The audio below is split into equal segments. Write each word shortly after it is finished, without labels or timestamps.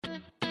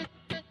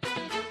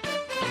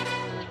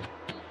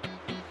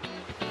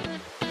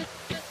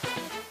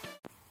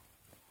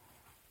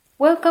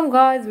Welcome,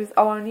 guys, with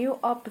our new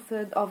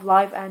episode of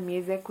Live and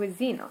Music with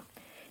Zina.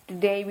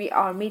 Today, we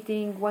are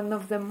meeting one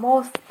of the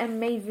most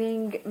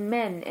amazing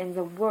men in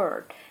the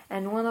world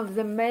and one of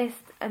the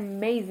most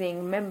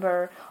amazing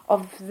member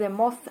of the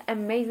most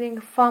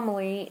amazing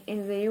family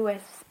in the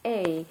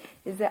USA,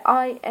 the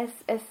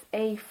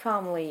ISSA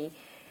family.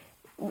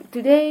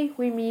 Today,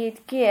 we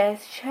meet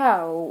Kies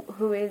Chow,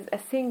 who is a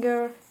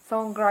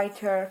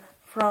singer-songwriter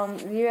from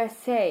the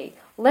USA.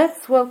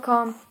 Let's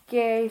welcome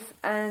Kies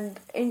and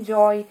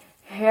enjoy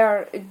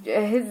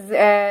his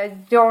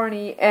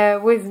journey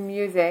with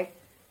music.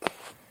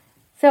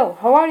 So,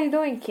 how are you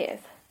doing, Kies?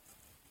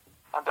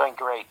 I'm doing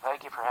great.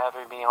 Thank you for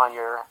having me on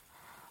your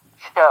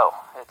show.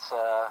 It's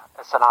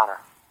an honor.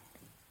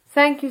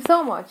 Thank you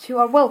so much. You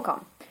are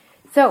welcome.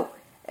 So,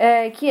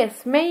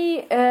 Kies,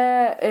 may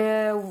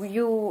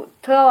you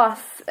tell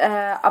us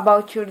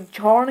about your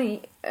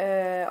journey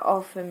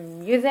of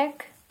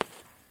music?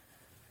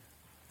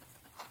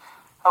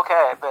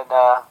 Okay, I've been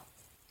a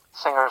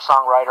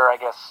singer-songwriter. I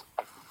guess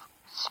I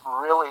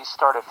really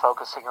started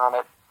focusing on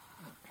it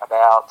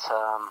about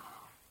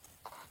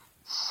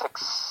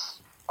 6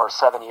 or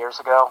 7 years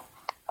ago.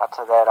 Up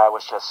to that, I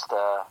was just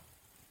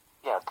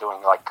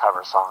doing like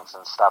cover songs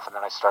and stuff, and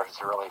then I started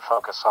to really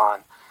focus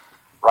on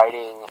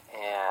writing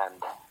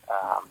and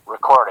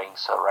recording.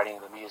 So writing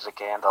the music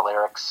and the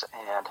lyrics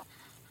and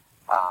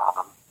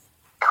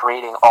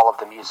creating all of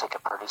the music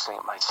and producing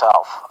it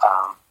myself.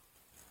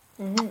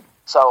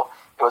 So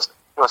it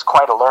was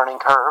quite a learning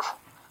curve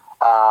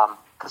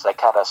because I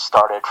kind of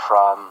started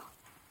from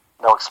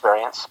no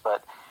experience,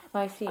 but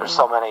I see. There's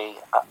so many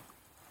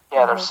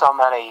there's so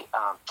many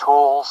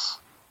tools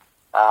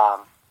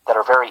that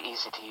are very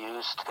easy to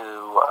use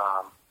to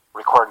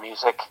record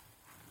music.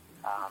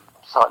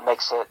 So it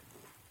makes it,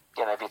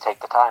 if you take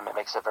the time, it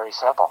makes it very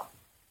simple.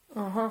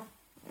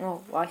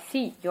 Oh, I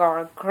see. You are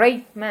a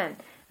great man,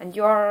 and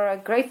you are a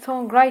great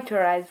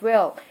songwriter as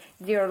well,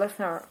 dear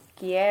listener.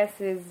 Kies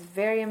is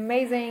very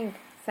amazing.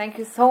 Thank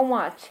you so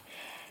much.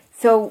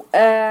 So,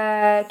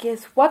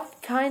 Kies,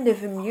 what kind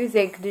of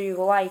music do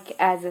you like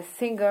as a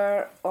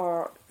singer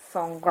or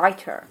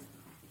songwriter?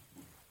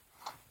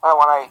 Well,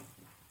 when I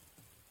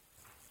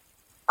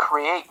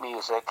create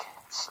music,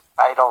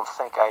 I don't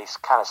think I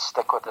kind of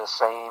stick with the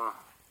same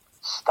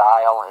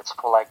style. It's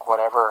like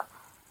whatever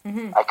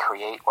I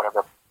create,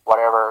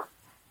 whatever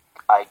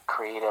I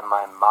create in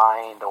my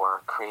mind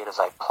or create as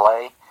I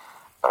play.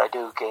 But I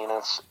do gain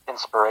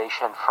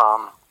inspiration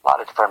from a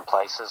lot of different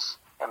places.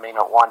 I mean,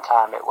 at one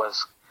time it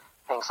was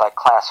things like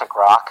classic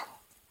rock.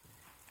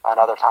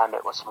 Another time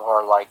it was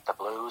more like the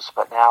blues.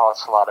 But now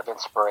it's a lot of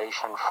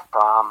inspiration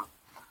from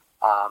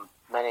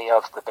many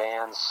of the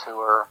bands who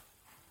are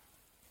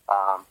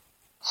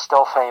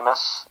still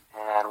famous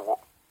and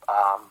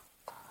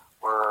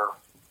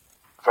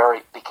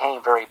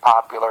became very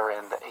popular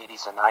in the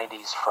 80s and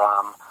 90s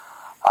from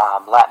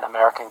Latin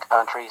American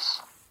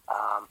countries.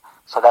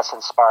 So that's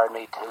inspired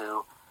me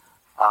to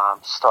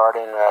start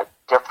in a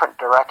different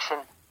direction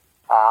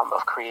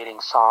of creating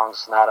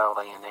songs not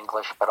only in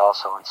English but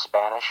also in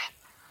Spanish.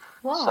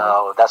 Wow.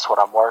 So that's what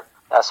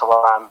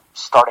I'm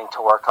starting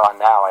to work on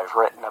now. I've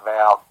written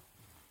about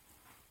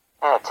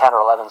 10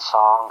 or 11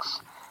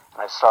 songs,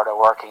 and I started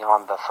working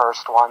on the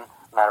first one.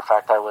 Matter of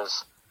fact, I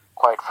was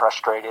quite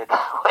frustrated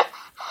with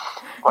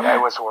what I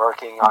was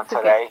working on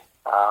today,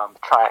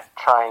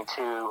 trying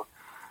to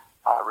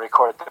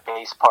record the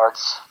bass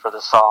parts for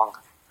the song.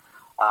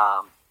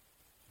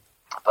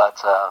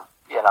 But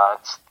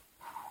it's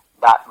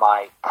not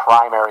my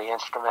primary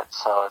instrument,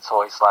 so it's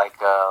always like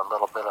a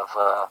little bit of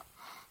a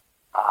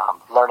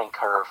learning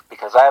curve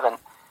because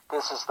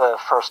this is the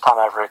first time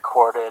I've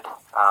recorded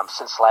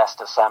since last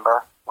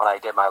December when I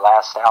did my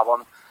last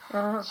album.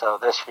 So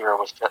this year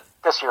was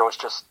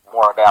just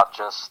more about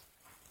just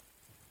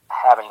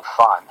having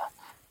fun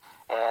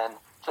and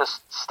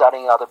just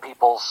studying other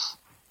people's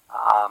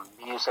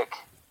music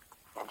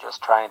and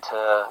just trying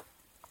to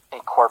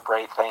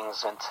incorporate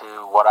things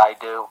into what I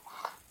do.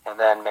 And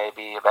then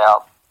maybe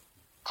about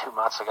 2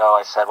 months ago,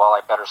 I said, well, I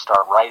better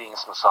start writing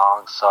some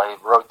songs. So I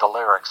wrote the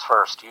lyrics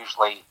first.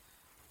 Usually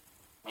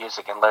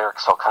music and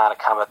lyrics will kind of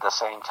come at the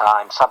same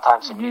time.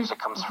 Sometimes the music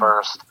comes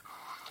first,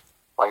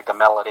 like the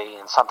melody,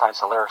 and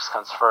sometimes the lyrics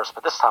comes first.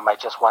 But this time I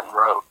just went and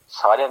wrote.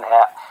 So I didn't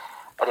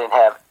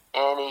have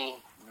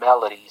any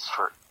melodies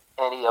for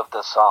any of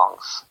the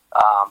songs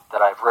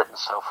that I've written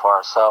so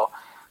far. So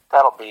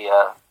that'll be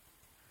a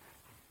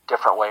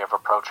different way of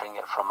approaching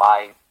it from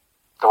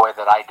the way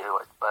that I do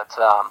it. But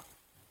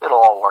it'll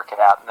all work it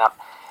out. And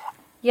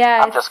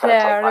yeah, it's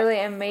really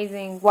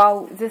amazing.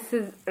 Wow, this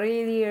is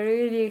really,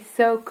 really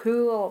so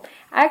cool.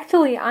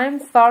 Actually, I'm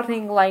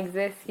starting like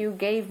this. You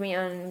gave me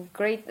a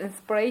great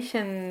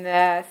inspiration,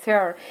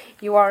 sir.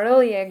 You are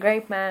really a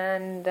great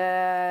man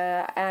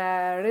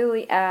and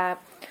really a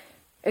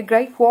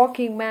great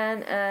working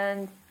man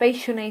and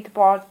passionate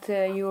about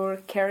your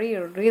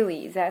career.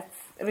 Really, that's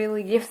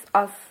really gives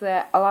us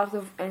a lot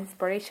of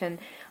inspiration.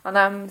 And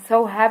I'm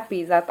so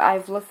happy that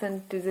I've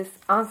listened to this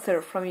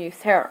answer from you,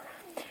 sir.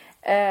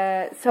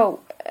 Well,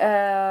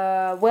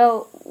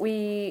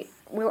 we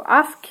will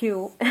ask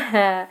you.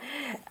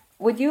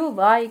 Would you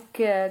like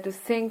to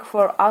sing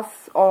for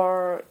us,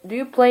 or do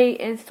you play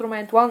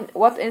instrument?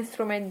 What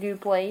instrument do you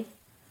play?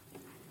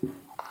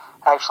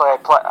 Actually, I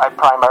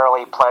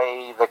primarily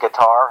play the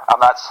guitar. I'm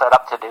not set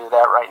up to do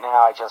that right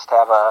now. I just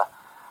have a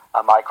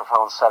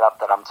microphone set up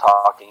that I'm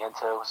talking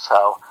into.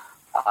 So,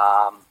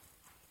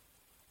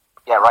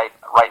 yeah,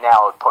 right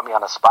now it would put me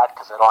on a spot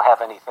because I don't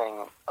have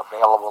anything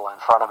available in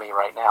front of me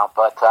right now.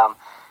 But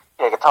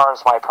yeah, guitar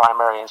is my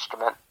primary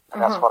instrument,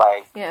 and that's what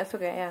I Yeah, it's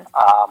okay. Yeah.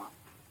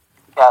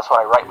 yeah, that's what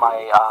I write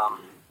my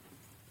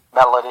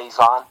melodies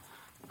on.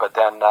 But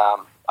then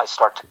I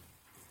start to,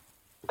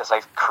 as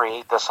I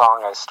create the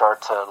song, I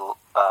start to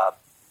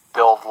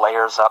build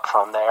layers up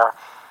from there.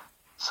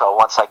 So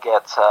once I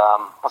get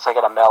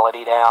a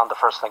melody down, the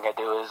first thing I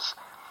do is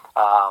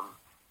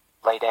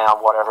lay down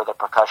whatever the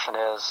percussion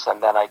is,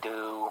 and then I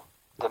do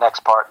the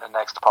next part and the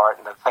next part.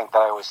 And the thing that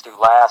I always do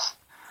last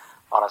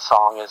on a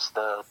song is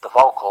the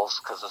vocals,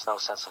 because there's no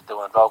sense of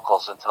doing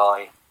vocals until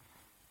I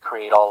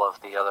create all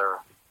of the other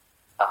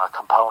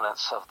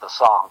components of the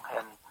song.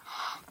 And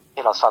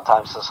you know,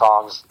 sometimes the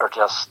songs are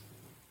just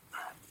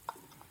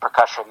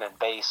percussion and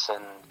bass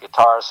and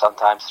guitar.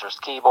 Sometimes there's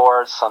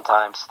keyboards.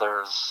 Sometimes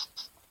there's,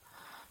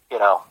 you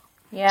know,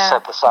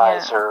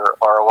 synthesizer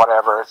or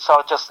whatever. So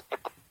it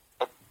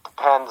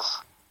depends.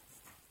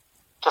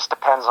 Just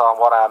depends on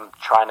what I'm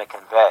trying to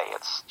convey.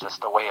 It's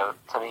just a way of,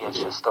 to me, it's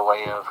just a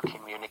way of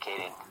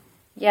communicating.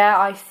 Yeah,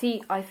 I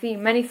see.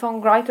 Many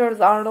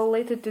songwriters are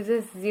related to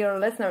this, dear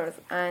listeners,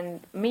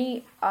 and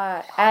me,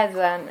 as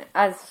a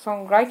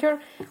songwriter,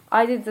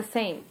 I did the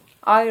same.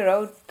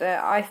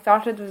 I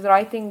started with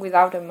writing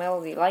without a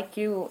melody, like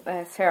you,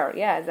 sir.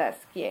 Yeah,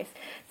 that's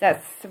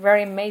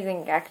very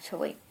amazing,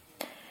 actually.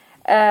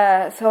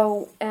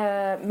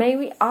 May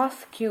we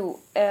ask you,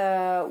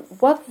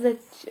 what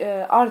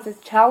are the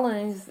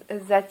challenges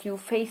that you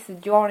face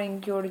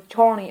during your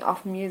journey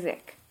of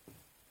music?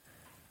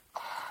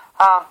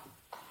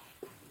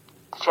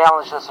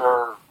 Challenges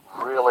are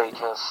really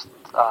just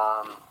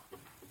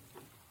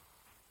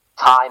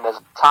time is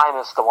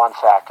the one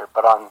factor,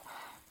 but on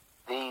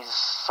these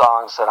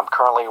songs that I'm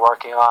currently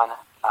working on,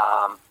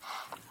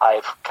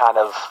 I've kind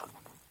of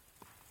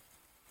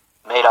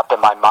made up in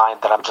my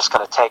mind that I'm just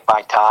going to take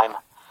my time.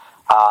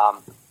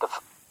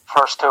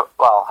 First two,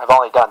 well, I've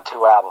only done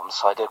 2 albums,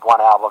 so I did one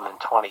album in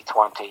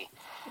 2020,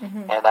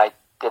 and I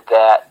did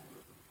that.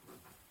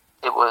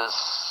 It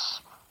was,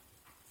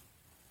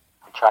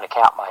 I'm trying to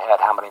count in my head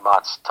how many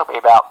months. It took me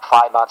about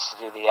 5 months to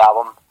do the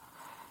album,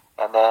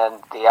 and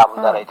then the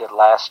album that I did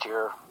last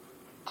year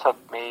took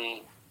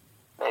me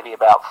maybe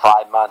about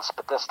 5 months,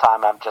 but this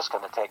time I'm just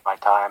going to take my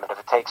time, and if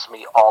it takes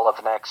me all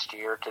of next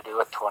year to do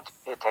it,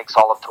 it takes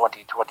all of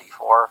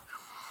 2024,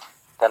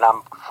 then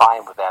I'm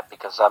fine with that,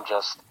 because I'm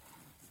just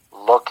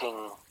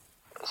looking,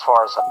 as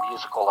far as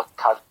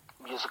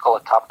musical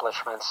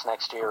accomplishments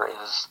next year,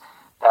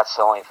 that's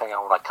the only thing I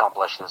want to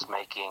accomplish, is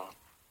making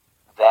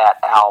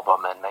that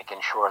album and making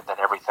sure that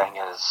everything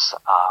is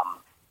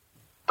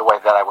the way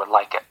that I would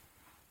like it.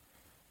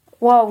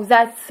 Wow,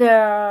 that's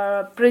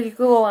pretty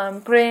cool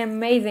and pretty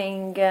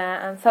amazing,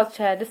 and such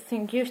a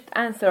distinguished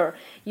answer.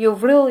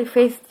 You've really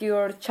faced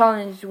your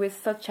challenge with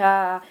such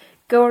a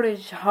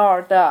courage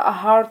heart, a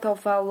heart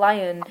of a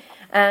lion,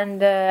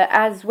 and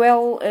as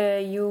well,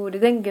 you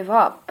didn't give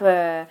up.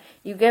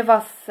 You gave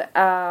us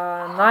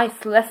a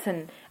nice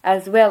lesson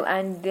as well,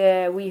 and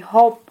we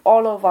hope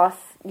all of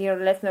us, dear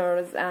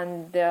listeners,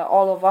 and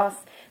all of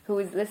us who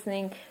is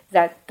listening,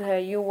 that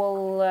you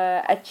will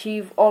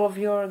achieve all of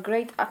your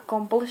great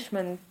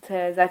accomplishment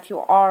that you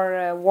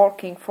are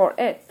working for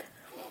it.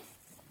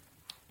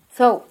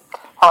 So,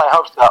 well, I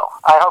hope so.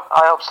 I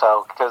hope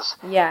so, because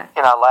yeah,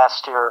 you know,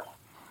 last year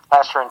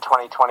in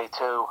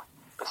 2022,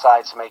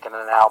 besides making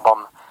an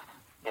album,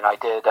 you know, I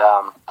did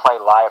play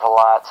live a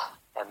lot,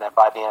 and then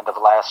by the end of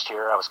last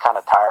year, I was kind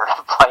of tired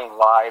of playing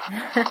live,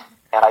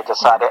 and I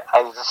decided,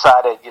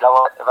 you know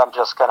what, if I'm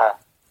just gonna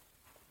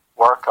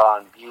work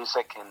on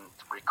music and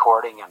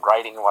recording and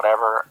writing and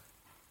whatever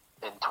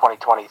in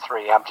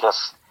 2023,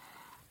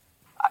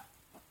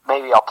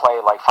 maybe I'll play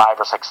like 5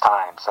 or 6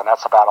 times, and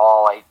that's about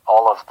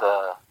all of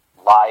the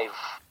live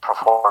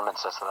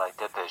performances that I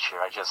did this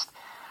year. I just,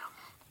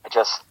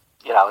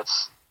 you know, it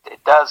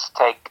does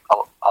take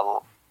a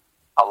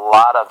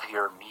lot of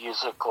your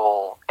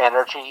musical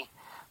energy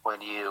when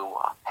you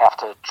have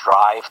to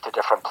drive to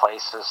different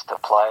places to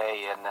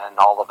play, and then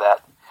all of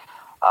that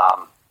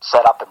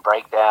set up and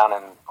breakdown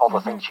and all the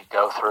things you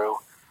go through.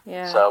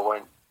 Yeah. So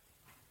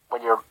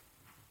when you're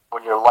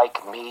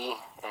like me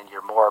and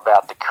you're more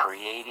about the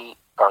creation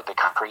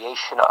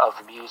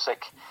of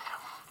music,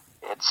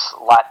 it's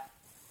a lot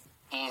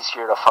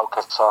easier to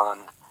focus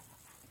on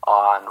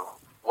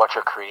what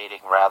you're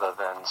creating rather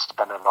than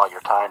spending all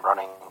your time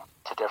running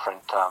to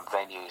different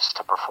venues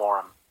to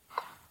perform.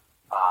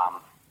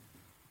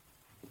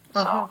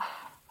 So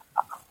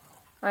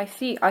I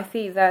see.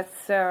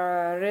 That's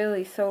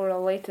really so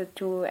related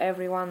to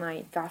everyone,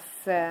 I guess,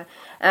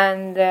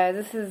 and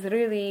this is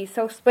really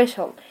so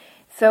special.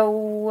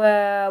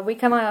 So we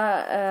can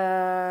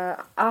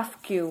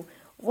ask you,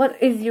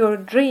 what is your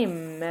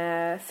dream,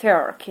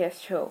 Sir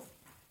Kesho?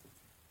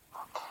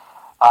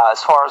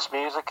 As far as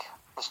music,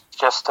 it's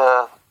just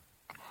to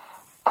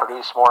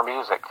produce more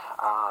music.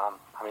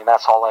 I mean,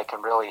 that's all I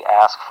can really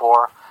ask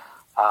for.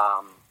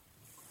 Um,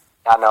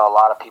 I know a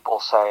lot of people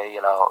say,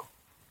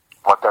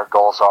 what their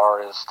goals are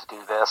is to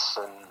do this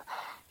and,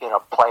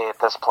 play at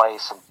this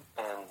place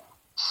and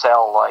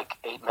sell like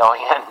 8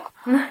 million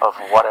of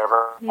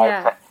whatever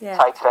Yeah, yeah,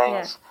 type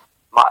yeah, things.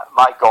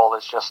 My goal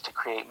is just to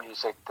create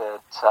music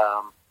that,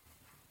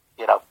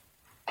 you know,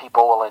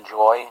 people will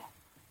enjoy.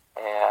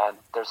 And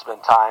there's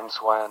been times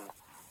when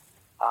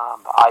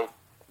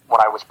when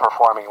I was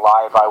performing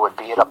live, I would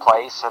be at a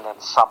place and then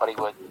somebody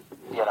would,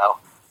 you know,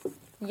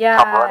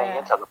 come running yeah,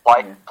 into the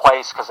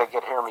place because they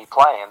could hear me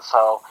playing.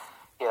 So,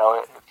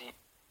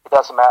 it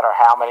doesn't matter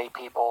how many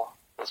people.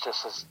 It's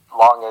just as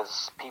long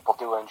as people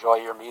do enjoy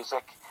your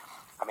music.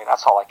 I mean,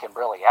 that's all I can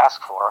really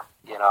ask for.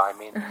 I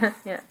mean,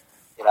 yeah.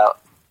 you know,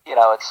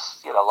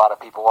 it's a lot of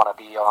people want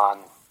to be on,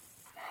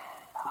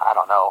 I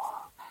don't know,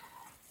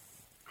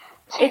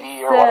 TV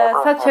It's or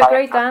whatever. such And a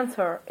great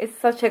answer. It's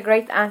such a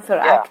great answer,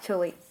 yeah,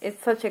 actually.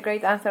 It's such a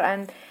great answer,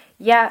 and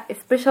yeah,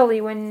 especially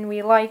when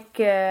we like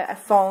a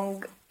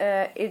song,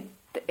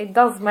 it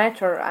does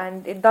matter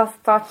and it does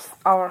touch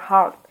our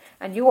heart.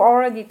 And you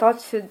already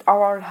touched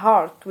our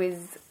heart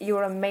with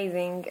your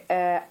amazing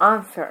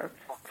answer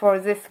for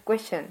this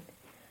question.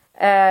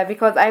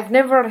 Because I've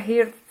never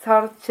heard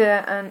such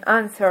an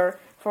answer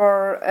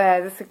for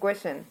this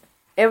question.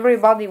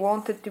 Everybody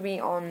wanted to be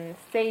on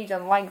stage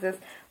and like this,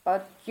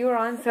 but your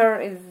answer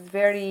is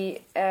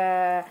very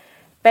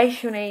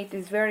passionate,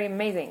 is very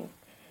amazing.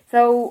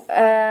 So,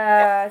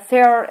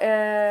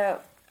 Sarah,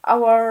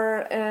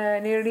 our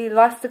nearly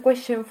last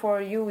question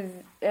for you is,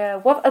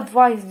 what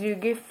advice do you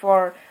give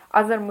for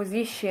other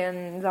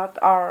musicians that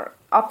are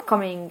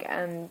upcoming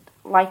and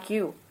like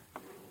you?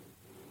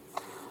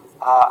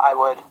 I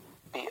would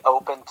be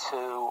open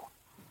to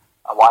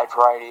a wide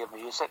variety of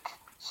music.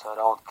 So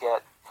don't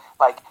get,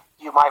 like,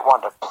 you might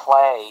want to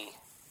play,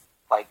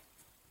 like,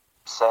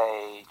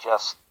 say,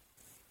 just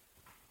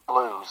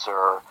blues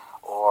or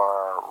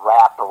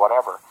rap or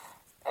whatever.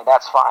 And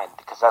that's fine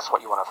because that's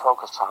what you want to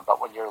focus on.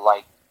 But when you're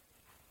like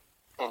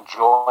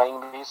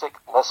enjoying music,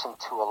 listen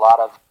to a lot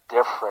of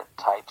different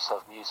types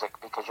of music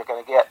because you're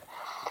going to get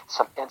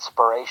some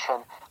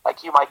inspiration.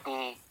 Like you might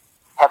be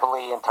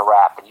heavily into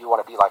rap and you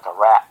want to be like a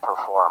rap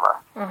performer,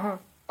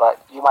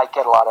 but you might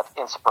get a lot of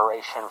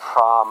inspiration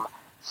from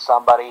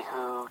somebody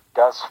who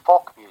does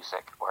folk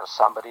music or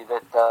somebody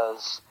that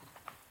does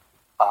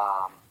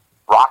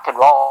rock and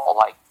roll,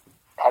 like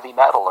heavy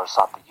metal or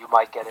something. You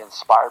might get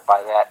inspired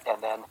by that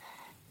and then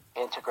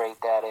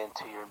integrate that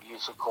into your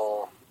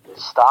musical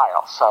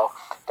style. So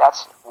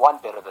that's one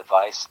bit of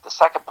advice. The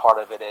second part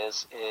of it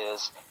is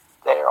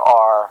there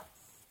are,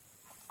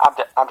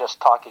 I'm just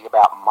talking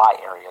about my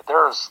area.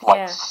 There's like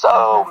Yeah.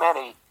 so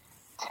many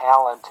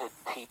talented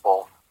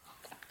people,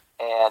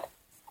 and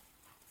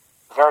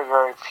very,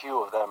 very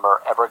few of them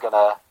are ever going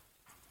to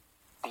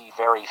be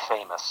very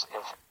famous,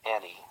 if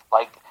any.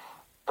 Like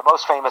the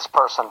most famous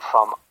person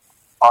from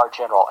our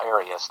general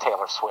area is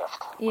Taylor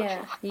Swift, which Yeah.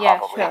 you've Yeah.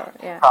 probably Sure.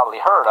 Yeah. probably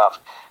heard of.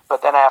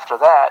 But then after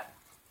that,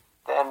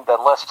 then the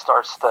list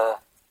starts to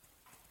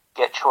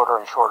get shorter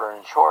and shorter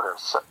and shorter.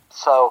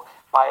 So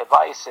my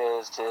advice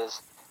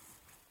is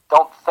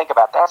don't think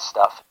about that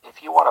stuff.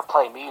 If you want to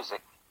play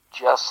music,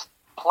 just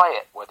play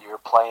it. Whether you're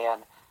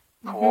playing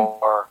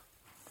for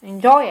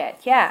Enjoy it.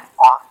 Yeah.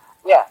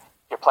 yeah,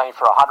 you're playing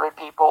for 100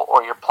 people,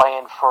 or you're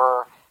playing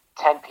for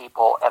 10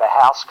 people at a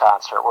house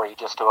concert, where you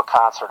just do a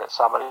concert at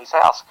somebody's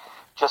house.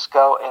 Just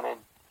go and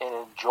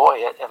enjoy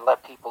it, and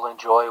let people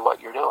enjoy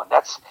what you're doing.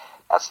 That's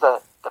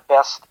the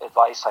best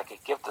advice I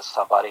could give to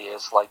somebody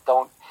is like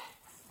don't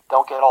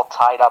get all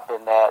tied up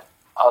in that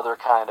other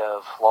kind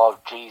of, well,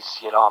 geez,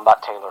 I'm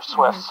not Taylor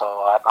Swift, so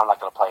I'm not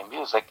going to play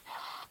music,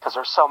 because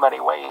there's so many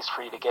ways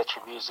for you to get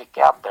your music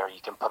out there.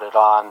 You can put it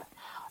on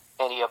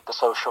any of the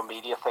social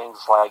media things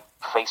like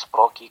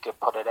Facebook. You could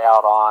put it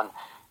out on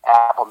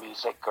Apple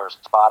Music or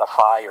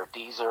Spotify or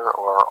Deezer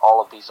or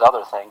all of these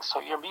other things. So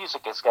your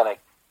music is going to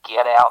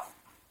get out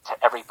to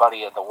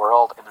everybody in the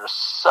world, and there's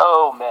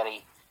so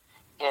many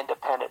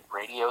independent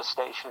radio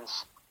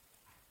stations.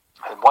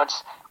 And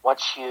once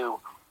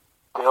you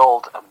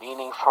build a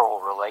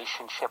meaningful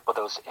relationship with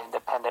those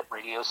independent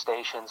radio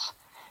stations,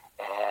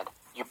 and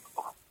you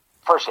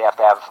have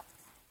to have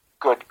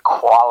good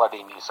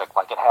quality music.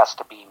 Like it has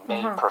to be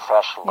made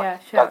professionally. Yeah,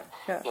 sure,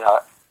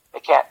 sure.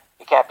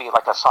 It can't be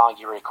like a song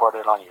you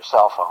recorded on your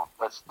cell phone.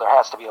 But there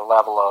has to be a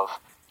level of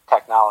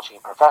technology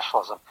and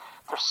professionalism.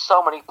 There's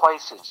so many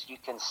places you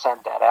can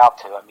send that out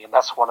to. I mean,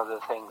 that's one of the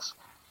things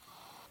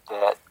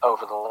that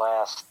over the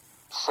last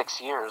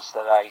 6 years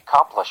that I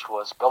accomplished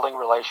was building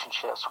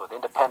relationships with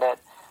independent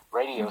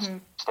radio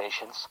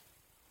stations.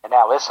 And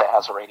now Issa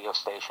has a radio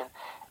station.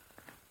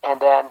 And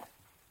then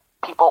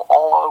people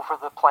all over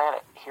the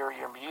planet hear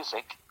your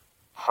music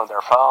from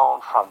their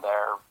phone, from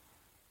their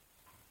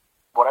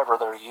whatever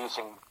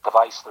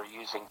device they're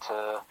using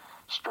to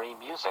stream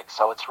music.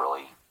 So it's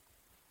really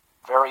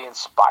very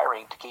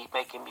inspiring to keep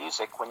making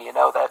music when you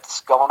know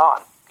that's going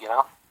on, you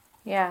know?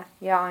 Yeah,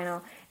 I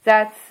know.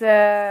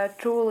 That's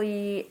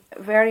truly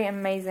very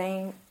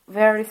amazing,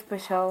 very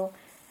special,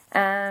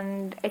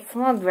 and it's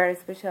not very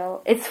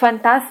special. It's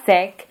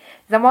fantastic.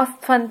 The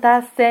most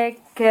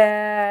fantastic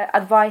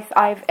advice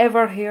I've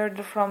ever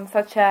heard from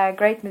such a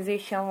great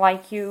musician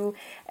like you,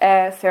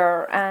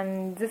 sir.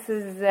 And this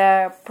is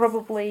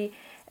probably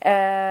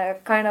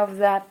kind of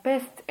the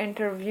best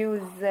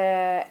interviews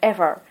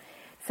ever.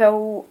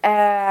 So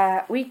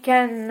we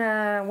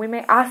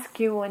may ask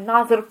you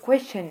another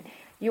question.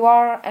 You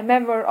are a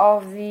member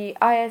of the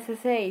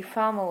ISSA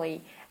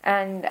family,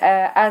 and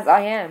as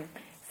I am.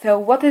 So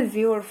what is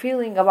your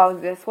feeling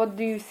about this? What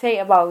do you say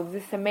about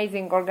this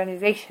amazing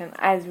organization?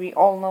 As we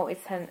all know,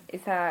 it's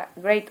a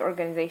great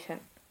organization.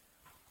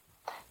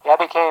 Yeah, I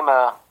became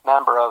a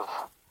member of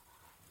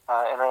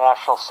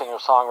International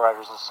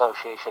Singer-Songwriters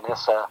Association,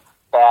 Issa,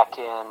 back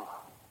in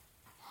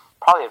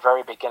probably the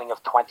very beginning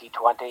of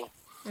 2020.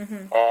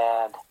 Mm-hmm.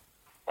 And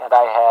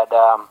I had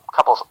a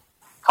couple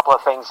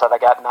of things that I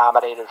got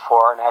nominated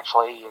for, and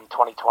actually in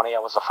 2020 I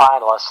was a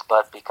finalist,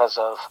 but because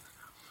of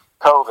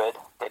COVID,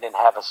 they didn't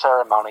have a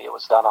ceremony. It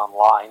was done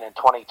online. In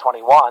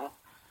 2021,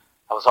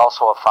 I was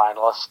also a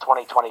finalist.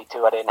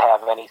 2022, I didn't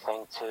have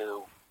anything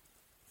to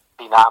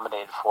be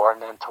nominated for,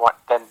 and then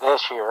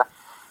this year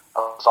I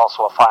was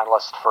also a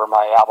finalist for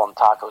my album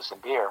Tacos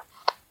and Beer.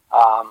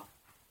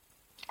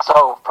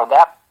 So from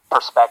that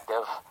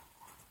perspective,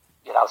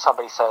 you know,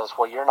 somebody says,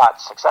 well, you're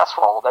not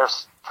successful.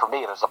 There's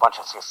a bunch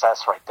of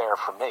success right there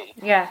for me.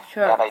 Yeah,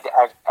 sure. And I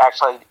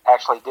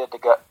actually did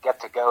get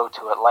to go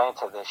to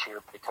Atlanta this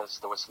year because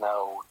there was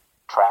no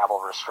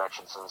travel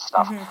restrictions and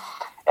stuff. Mm-hmm.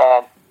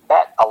 And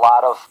met a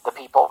lot of the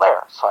people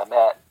there. So I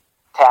met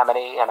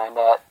Tammany, and I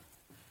met,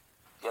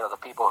 you know, the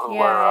people who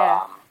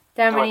were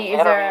Tammany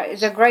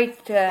is a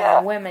great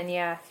woman.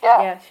 Yeah,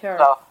 sure.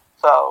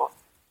 So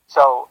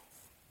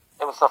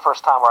it was the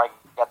first time where I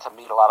got to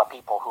meet a lot of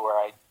people who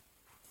are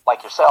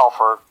like yourself,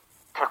 or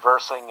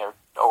conversing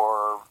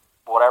or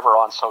whatever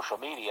on social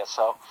media.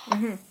 So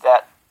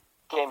that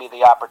gave me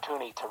the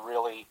opportunity to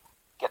really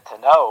get to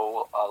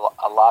know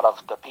a lot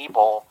of the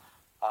people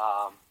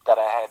that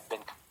I had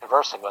been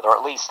conversing with, or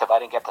at least if I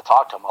didn't get to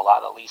talk to them a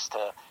lot, at least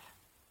to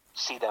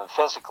see them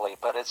physically.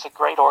 But it's a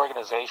great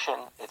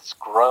organization. It's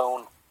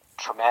grown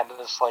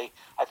tremendously.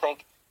 I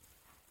think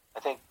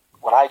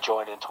when I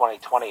joined in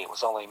 2020, it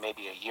was only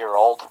maybe a year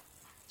old.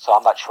 So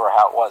I'm not sure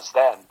how it was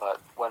then, but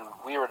when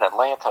we were in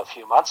Atlanta a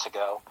few months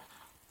ago,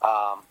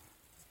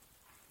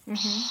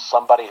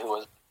 somebody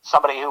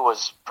who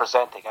was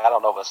presenting, I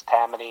don't know if it was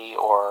Tammany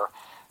or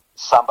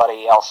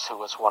somebody else who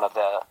was one of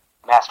the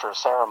master of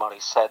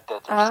ceremonies, said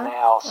that there's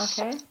now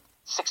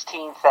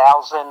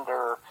 16,000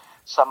 or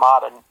some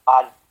odd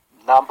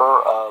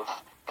number of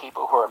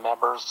people who are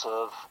members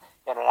of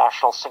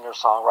International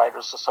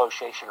Singer-Songwriters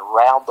Association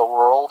around the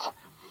world.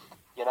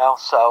 You know,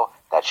 so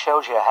that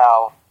shows you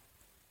how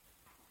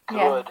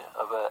good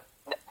of a,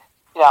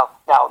 you know,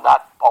 now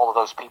not all of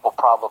those people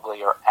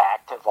probably are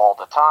active all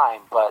the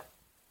time, but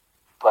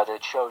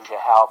it shows you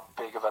how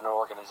big of an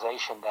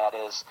organization that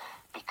is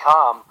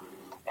become.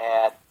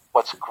 And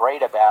what's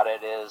great about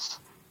it is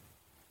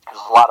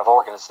there's a lot of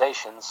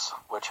organizations,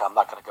 which I'm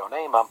not going to go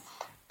name them,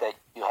 that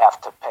you have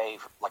to pay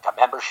like a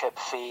membership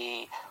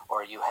fee,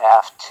 or you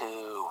have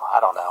to, I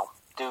don't know,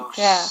 do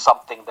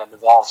something that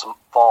involves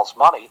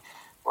money.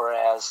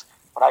 Whereas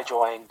when I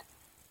joined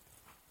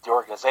the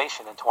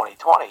organization in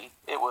 2020,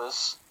 it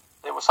was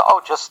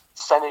just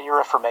send in your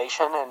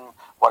information and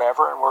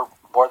whatever, and we're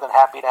more than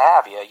happy to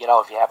have you. You know,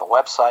 if you have a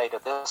website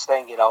of this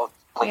thing, you know,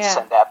 please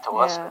send that to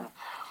us. And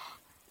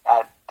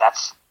I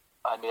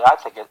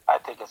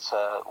think it's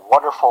a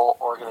wonderful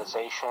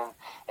organization.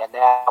 And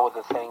now with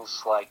the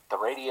things like the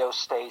radio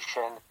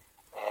station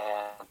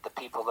and the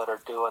people that are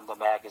doing the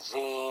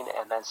magazine,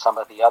 and then some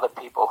of the other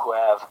people who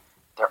have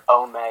their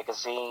own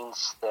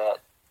magazines that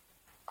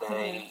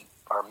they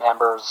are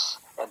members,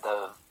 and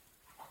the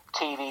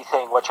TV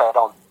thing, which I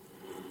don't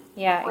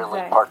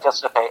really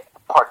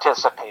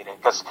participate in,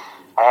 because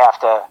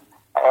I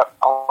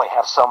only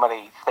have so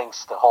many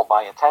things to hold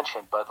my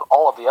attention. But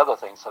all of the other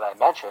things that I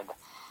mentioned,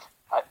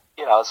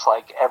 you know, it's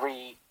like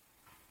every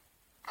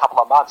couple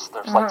of months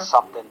there's like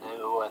something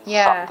new and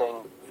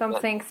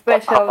something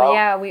special.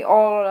 We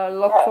all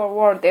look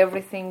forward to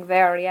everything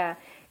there. Yeah,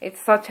 it's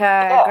such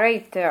a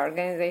great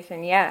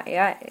organization.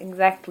 Yeah,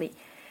 exactly.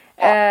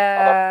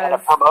 And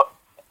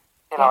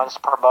it's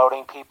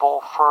promoting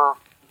people for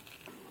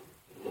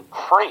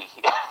free.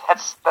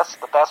 That's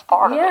the best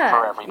part of it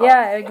for everybody.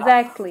 Yeah,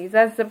 exactly.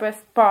 That's the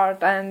best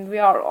part, and we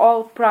are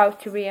all proud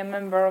to be a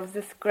member of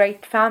this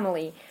great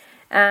family.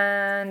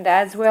 And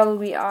as well,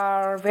 we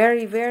are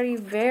very, very,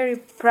 very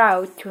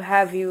proud to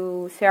have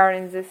you, Sarah,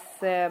 in this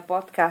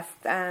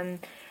podcast. And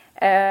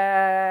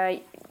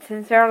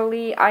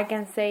Sincerely, I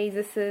can say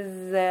this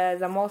is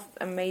the most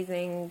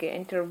amazing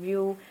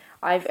interview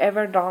I've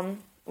ever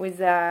done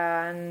with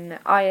an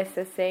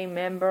ISSA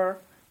member,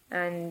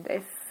 and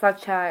it's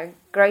such a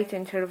great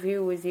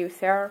interview with you,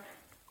 sir.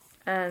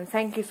 And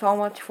thank you so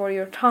much for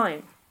your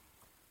time.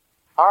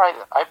 All right,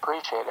 I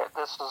appreciate it.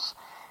 This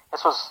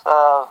was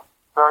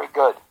very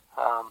good.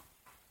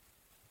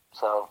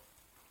 So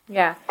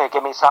Yeah. it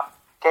gave me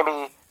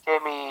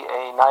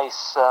a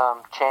nice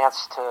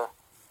chance to,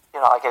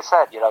 like I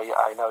said,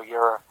 I know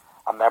you're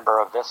a member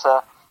of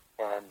Issa,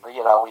 and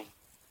we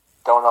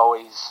don't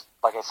always,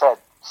 like I said,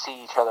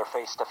 see each other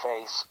face to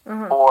face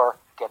or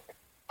get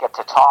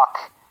to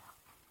talk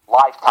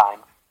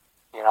lifetime.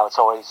 It's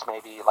always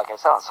maybe, like I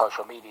said, on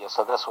social media.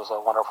 So this was a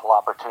wonderful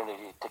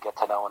opportunity to get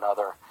to know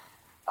another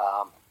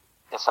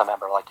Issa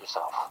member like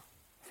yourself.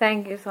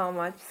 Thank you so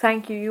much.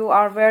 Thank you. You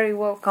are very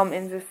welcome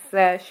in this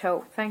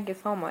show. Thank you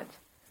so much.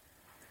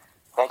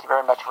 Thank you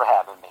very much for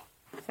having me.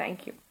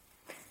 Thank you.